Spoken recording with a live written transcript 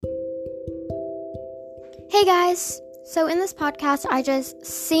Hey guys! So in this podcast, I just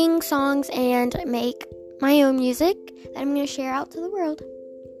sing songs and make my own music that I'm going to share out to the world.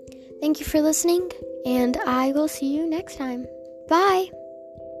 Thank you for listening, and I will see you next time. Bye!